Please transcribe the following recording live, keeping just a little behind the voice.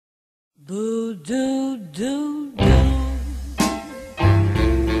Boo doo doo doo.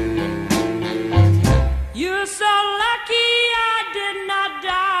 You're so lucky I did not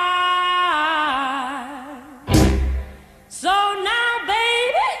die. So now,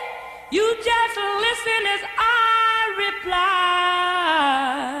 baby, you just listen as I reply.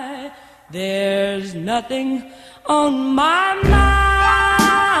 There's nothing on my mind.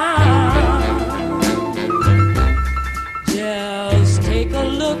 Just take a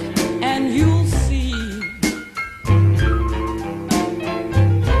look and you'll see.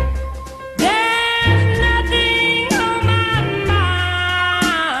 There's nothing on my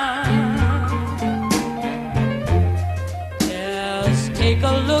mind. Just take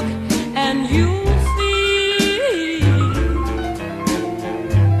a look and you'll see.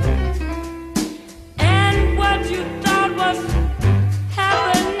 And what you thought was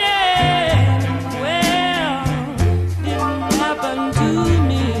happening, well, didn't happen to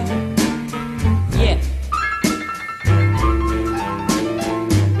me.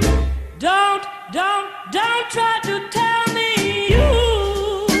 Don't try to tell me you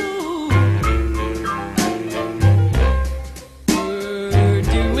were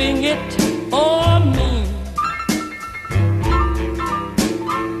doing it for me.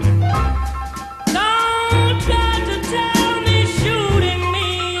 Don't try to tell me shooting me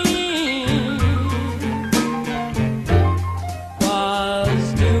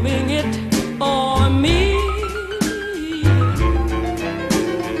was doing it for me.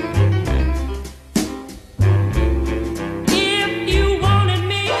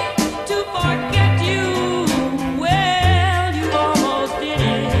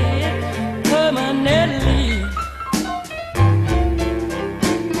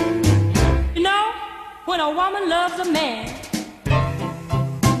 When a woman loves a man,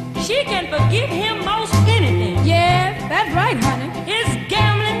 she can forgive him most anything. Yeah, that's right, honey. His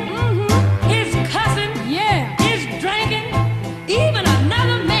gambling, his cussing, Yeah, his drinking. Even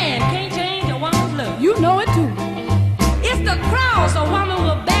another man can't change a woman's love. you know it too. It's the cross a woman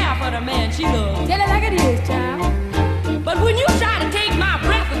will bear for the man she loves. Tell it like it is, child. But when you try to take my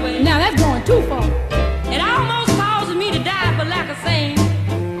breath away, Now that's going too far. it almost causes me to die for lack of saying,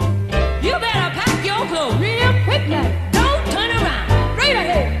 you better pack your clothes. Real quick now. Don't turn around. Straight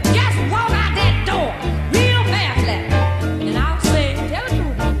ahead. Just walk out that door real fast, lad. And I'll say, Tell the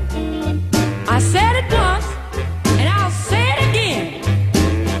truth. I said it once, and I'll say it again.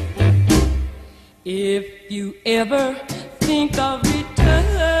 If you ever think of returning,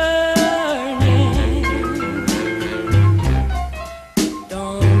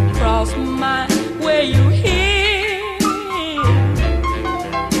 don't cross my way, you hear?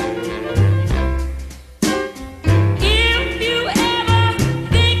 If you ever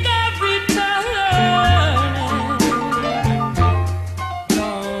think of returning,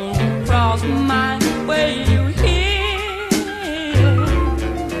 don't cross my way, you hear?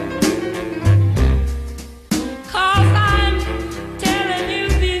 'Cause I'm telling you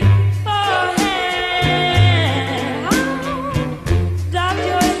beforehand. Drop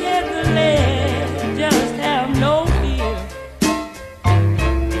your head, lad, just have no fear.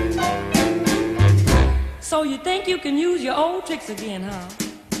 So you think you can use your old tricks again, huh?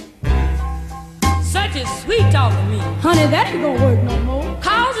 Such a sweet talking me, Honey, that ain't gonna work no more.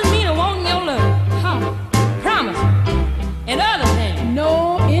 causing me to want your love, Huh? promise, and other things. No,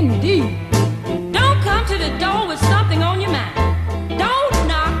 indeed. Don't come to the door with something on your mind. Don't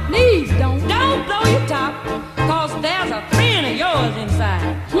knock. Please don't. Don't blow your top, 'cause there's a friend of yours inside.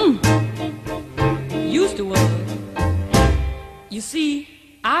 Used to was. You see,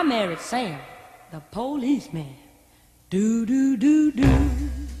 I married Sam, the policeman. Do do do do.